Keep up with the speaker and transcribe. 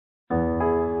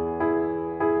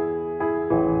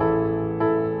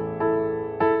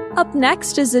Up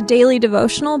next is a daily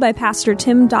devotional by Pastor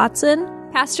Tim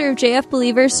Dotson, pastor of JF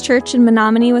Believers Church in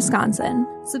Menominee, Wisconsin.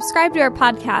 Subscribe to our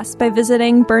podcast by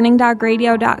visiting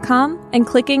burningdogradio.com and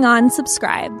clicking on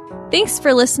subscribe. Thanks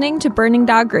for listening to Burning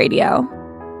Dog Radio.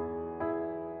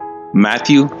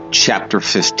 Matthew chapter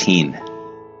 15.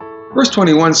 Verse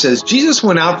 21 says, Jesus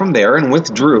went out from there and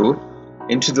withdrew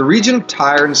into the region of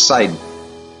Tyre and Sidon.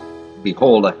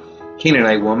 Behold, a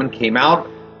Canaanite woman came out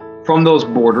from those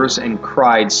borders and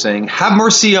cried, saying, "Have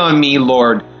mercy on me,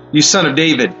 Lord, you son of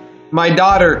David. My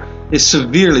daughter is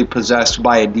severely possessed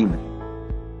by a demon."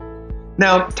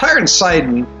 Now, Tyre and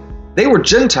Sidon, they were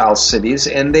Gentile cities,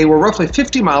 and they were roughly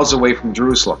 50 miles away from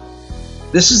Jerusalem.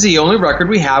 This is the only record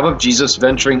we have of Jesus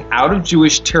venturing out of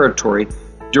Jewish territory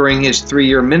during his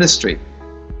 3-year ministry.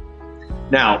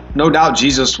 Now, no doubt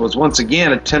Jesus was once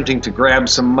again attempting to grab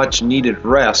some much-needed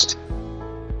rest,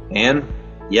 and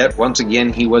yet once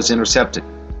again he was intercepted.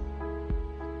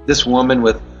 This woman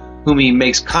with whom he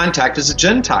makes contact is a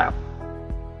Gentile.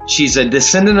 She's a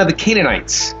descendant of the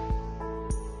Canaanites.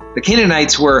 The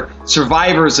Canaanites were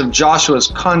survivors of Joshua's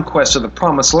conquest of the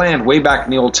Promised Land way back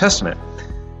in the Old Testament.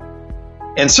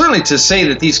 And certainly to say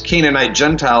that these Canaanite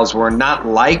Gentiles were not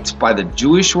liked by the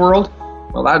Jewish world,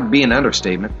 well, that would be an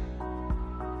understatement.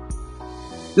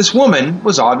 This woman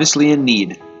was obviously in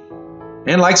need.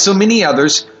 And like so many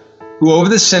others who over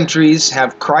the centuries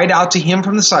have cried out to him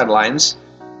from the sidelines,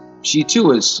 she too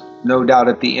was no doubt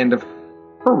at the end of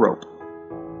her rope.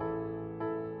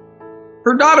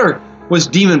 Her daughter was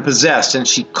demon-possessed, and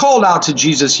she called out to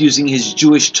Jesus using his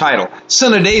Jewish title,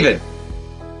 Son of David.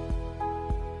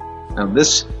 Now,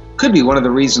 this could be one of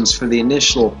the reasons for the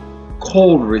initial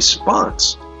cold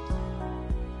response.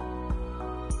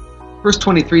 Verse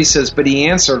 23 says, "But he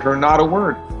answered her not a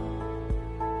word."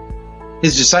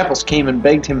 His disciples came and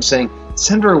begged him, saying,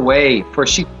 "Send her away, for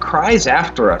she cries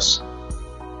after us."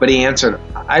 But he answered,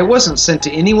 "I wasn't sent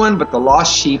to anyone but the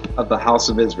lost sheep of the house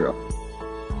of Israel."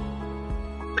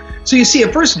 So you see,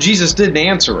 at first Jesus didn't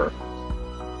answer her,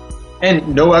 and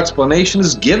no explanation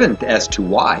is given as to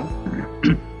why.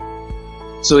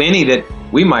 So any that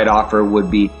we might offer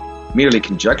would be merely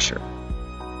conjecture.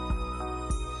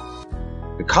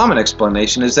 The common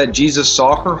explanation is that Jesus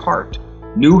saw her heart,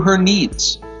 knew her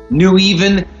needs, knew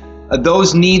even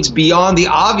those needs beyond the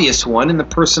obvious one in the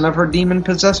person of her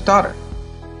demon-possessed daughter.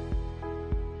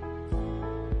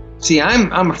 See,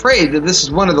 I'm afraid that this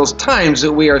is one of those times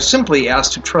that we are simply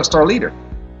asked to trust our leader.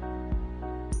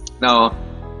 Now,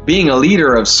 being a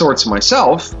leader of sorts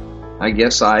myself, I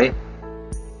guess I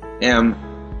am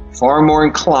far more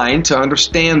inclined to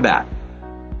understand that.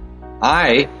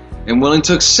 I am willing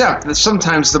to accept that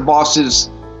sometimes the boss is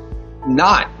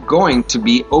not going to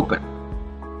be open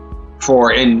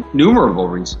for innumerable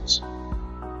reasons,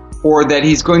 or that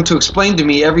he's going to explain to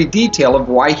me every detail of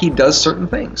why he does certain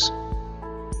things.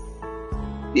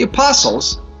 The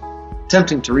apostles,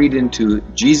 attempting to read into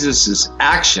Jesus'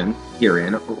 action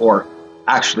herein, or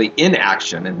actually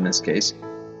inaction in this case,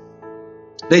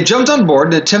 they jumped on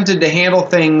board and attempted to handle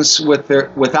things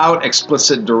without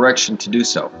explicit direction to do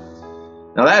so.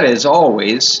 Now that is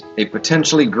always a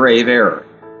potentially grave error.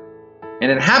 And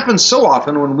it happens so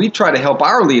often when we try to help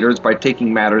our leaders by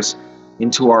taking matters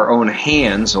into our own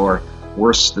hands, or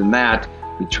worse than that,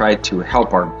 we try to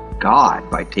help our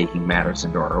God by taking matters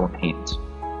into our own hands.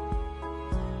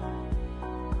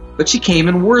 But she came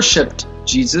and worshipped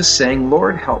Jesus, saying,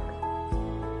 "Lord, help."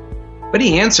 But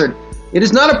he answered, "It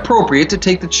is not appropriate to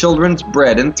take the children's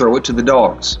bread and throw it to the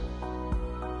dogs."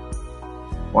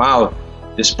 Wow,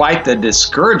 despite the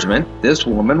discouragement, this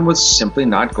woman was simply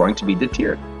not going to be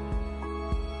deterred.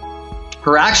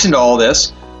 Her action to all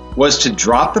this was to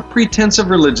drop the pretense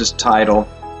of religious title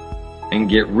and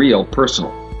get real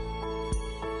personal.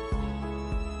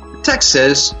 The text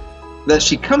says that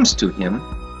she comes to him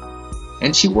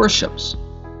and she worships.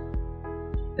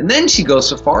 And then she goes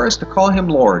so far as to call him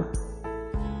Lord.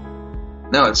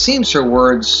 Now it seems her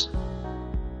words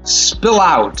spill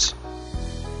out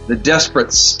the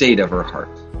desperate state of her heart.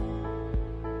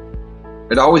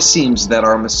 It always seems that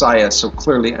our Messiah so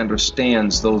clearly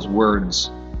understands those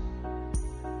words,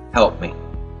 "Help me."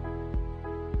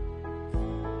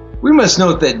 We must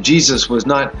note that Jesus was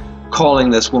not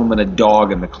calling this woman a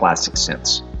dog in the classic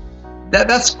sense.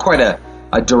 That's quite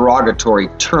a derogatory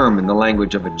term in the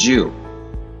language of a Jew.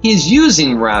 He's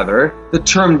using, rather, the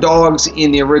term dogs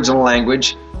in the original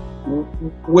language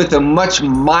with a much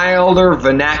milder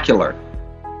vernacular.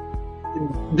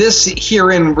 This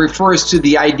herein refers to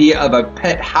the idea of a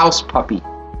pet house puppy.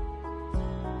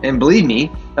 And believe me,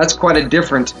 that's quite a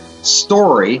different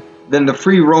story than the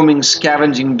free-roaming,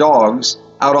 scavenging dogs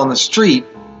out on the street,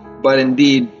 but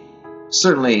indeed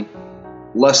certainly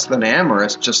less than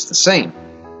amorous just the same.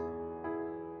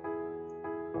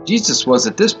 Jesus was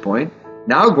at this point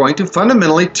now going to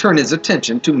fundamentally turn his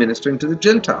attention to ministering to the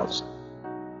Gentiles.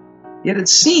 Yet it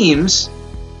seems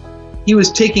he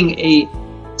was taking a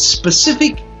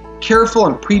specific, careful,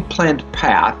 and pre-planned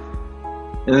path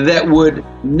that would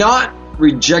not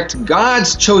reject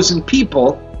God's chosen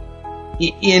people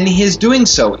in his doing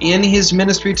so, in his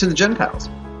ministry to the Gentiles.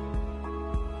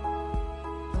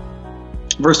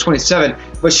 Verse 27,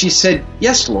 but she said,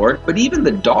 yes, Lord, but even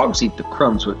the dogs eat the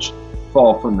crumbs which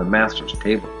fall from the master's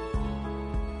table.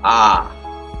 Ah,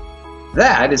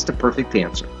 that is the perfect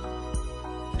answer.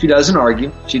 She doesn't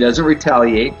argue. She doesn't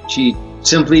retaliate. She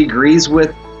simply agrees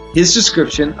with his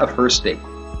description of her state.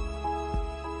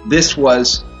 This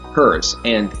was hers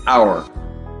and our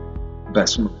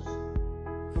best move.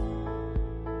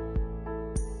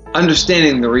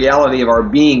 Understanding the reality of our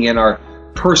being and our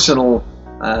personal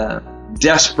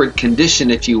desperate condition,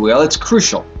 if you will, it's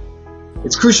crucial.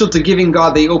 It's crucial to giving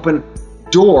God the open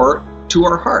door to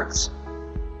our hearts.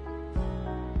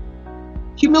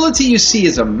 Humility, you see,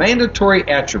 is a mandatory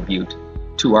attribute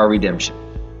to our redemption.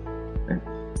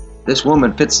 This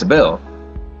woman fits the bill.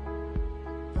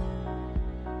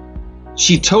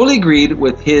 She totally agreed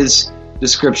with his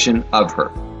description of her.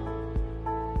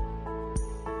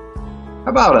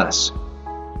 How about us?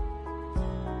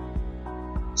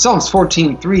 Psalms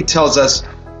 14:3 tells us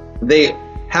they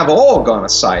have all gone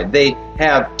aside. They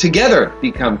have together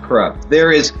become corrupt.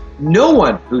 There is no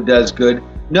one who does good,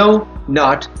 no,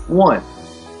 not one.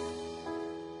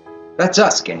 That's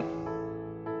us, gang.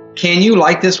 Can you,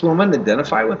 like this woman,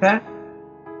 identify with that?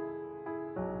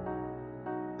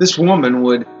 This woman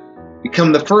would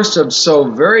become the first of so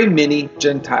very many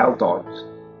Gentile dogs.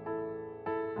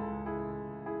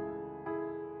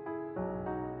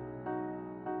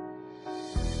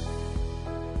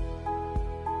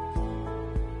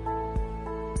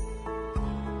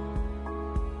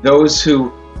 Those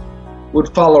who would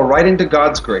follow right into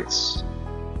God's grace,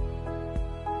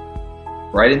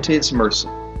 right into his mercy,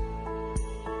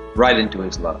 right into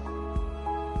his love.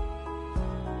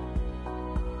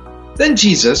 Then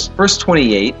Jesus, verse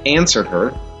 28, answered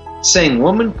her, saying,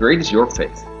 Woman, great is your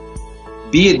faith.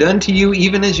 Be it done to you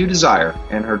even as you desire.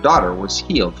 And her daughter was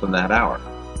healed from that hour.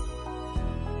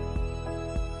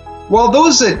 While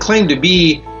those that claimed to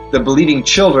be the believing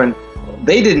children,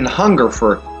 they didn't hunger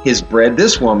for his bread,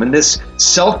 this woman, this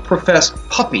self-professed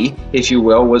puppy, if you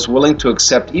will, was willing to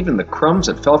accept even the crumbs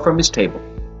that fell from his table.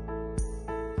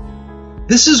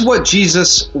 This is what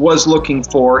Jesus was looking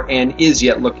for and is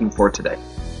yet looking for today.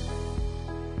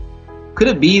 Could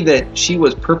it be that she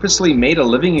was purposely made a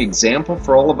living example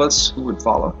for all of us who would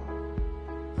follow?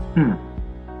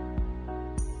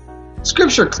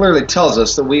 Scripture clearly tells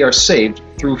us that we are saved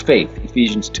through faith,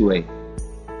 Ephesians 2:8.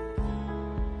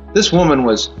 This woman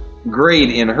was great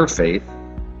in her faith.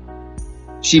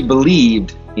 She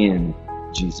believed in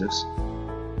Jesus.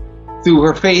 Through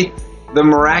her faith, the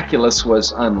miraculous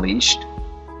was unleashed.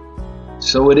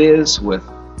 So it is with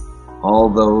all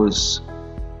those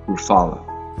who follow.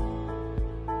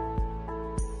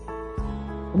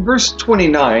 In verse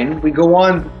 29, we go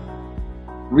on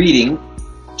reading,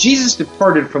 Jesus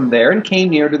departed from there and came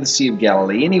near to the Sea of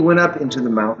Galilee, and he went up into the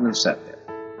mountain and sat there.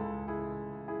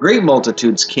 Great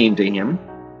multitudes came to him,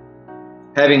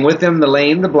 having with them the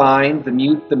lame, the blind, the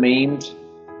mute, the maimed,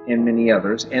 and many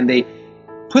others, and they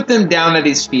put them down at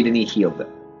his feet, and he healed them.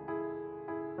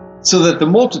 So that the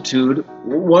multitude,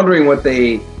 wondering what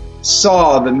they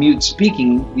saw, the mute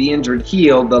speaking, the injured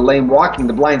healed, the lame walking,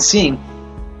 the blind seeing,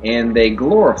 and they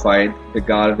glorified the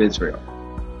God of Israel.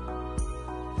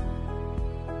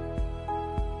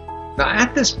 Now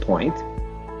at this point,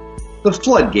 the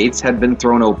floodgates had been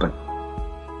thrown open.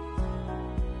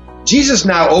 Jesus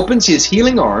now opens his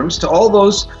healing arms to all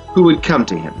those who would come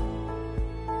to him.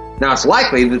 Now it's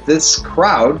likely that this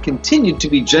crowd continued to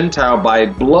be Gentile by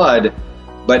blood,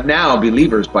 but now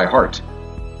believers by heart.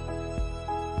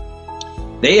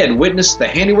 They had witnessed the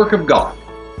handiwork of God,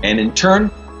 and in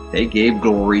turn, they gave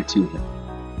glory to him.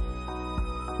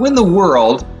 When the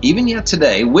world, even yet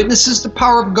today, witnesses the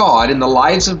power of God in the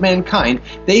lives of mankind,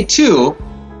 they too,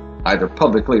 either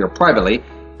publicly or privately,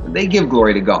 they give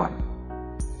glory to God.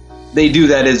 They do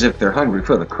that as if they're hungry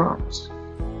for the crumbs.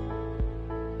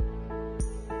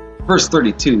 Verse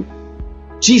 32,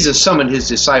 Jesus summoned his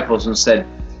disciples and said,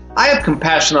 I have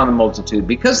compassion on the multitude,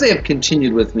 because they have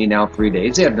continued with me now 3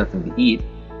 days. They have nothing to eat.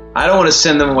 I don't want to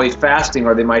send them away fasting,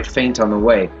 or they might faint on the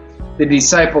way. The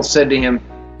disciples said to him,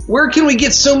 Where can we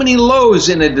get so many loaves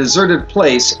in a deserted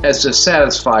place as to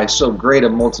satisfy so great a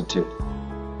multitude?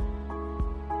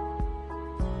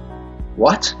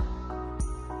 What?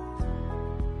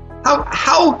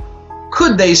 How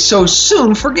could they so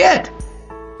soon forget?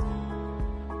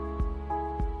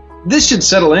 This should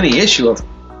settle any issue of,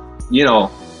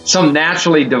 some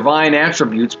naturally divine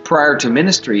attributes prior to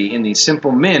ministry in these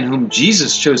simple men whom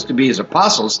Jesus chose to be his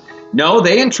apostles. No,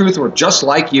 they in truth were just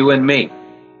like you and me.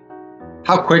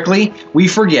 How quickly we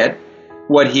forget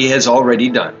what he has already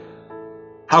done.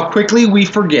 How quickly we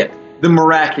forget the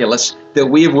miraculous that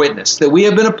we have witnessed, that we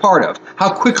have been a part of.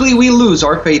 How quickly we lose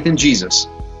our faith in Jesus.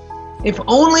 If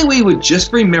only we would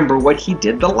just remember what he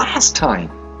did the last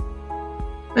time.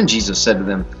 And Jesus said to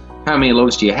them, "How many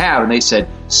loaves do you have?" And they said,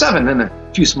 7 and a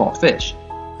few small fish.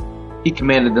 He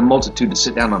commanded the multitude to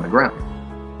sit down on the ground.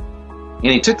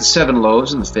 And he took the 7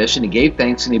 loaves and the fish, and he gave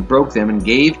thanks, and he broke them, and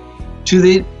gave to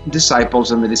the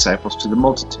disciples, and the disciples to the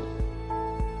multitude.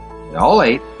 They all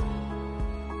ate,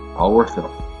 all were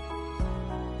filled.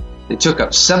 They took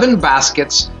up 7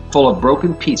 baskets full of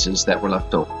broken pieces that were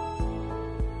left over.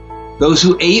 Those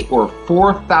who ate were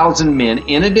 4,000 men,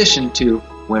 in addition to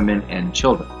women and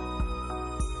children.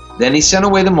 Then he sent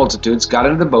away the multitudes, got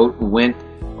into the boat, and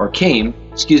came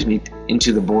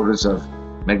into the borders of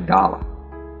Magdala.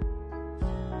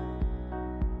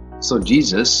 So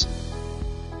Jesus,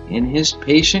 in his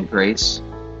patient grace,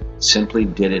 simply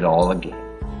did it all again.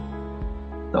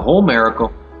 The whole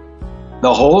miracle,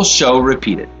 the whole show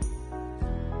repeated.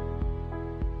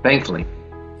 Thankfully,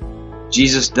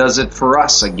 Jesus does it for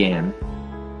us again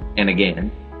and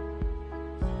again,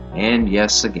 and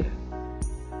yes, again.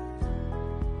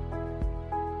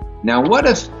 Now, what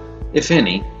if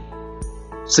any,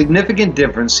 significant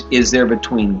difference is there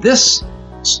between this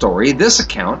story, this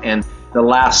account, and the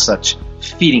last such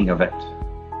feeding of it?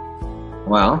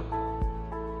 Well,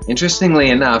 interestingly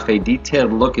enough, a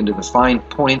detailed look into the fine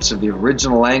points of the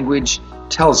original language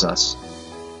tells us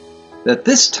that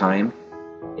this time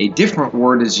a different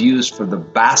word is used for the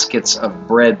baskets of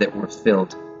bread that were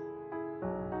filled.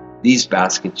 These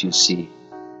baskets, you see,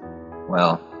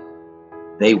 well,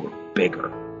 they were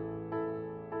bigger.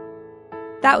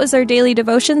 That was our daily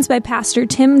devotions by Pastor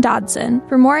Tim Dodson.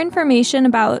 For more information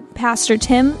about Pastor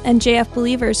Tim and JF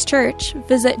Believers Church,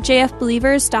 visit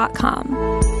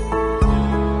jfbelievers.com.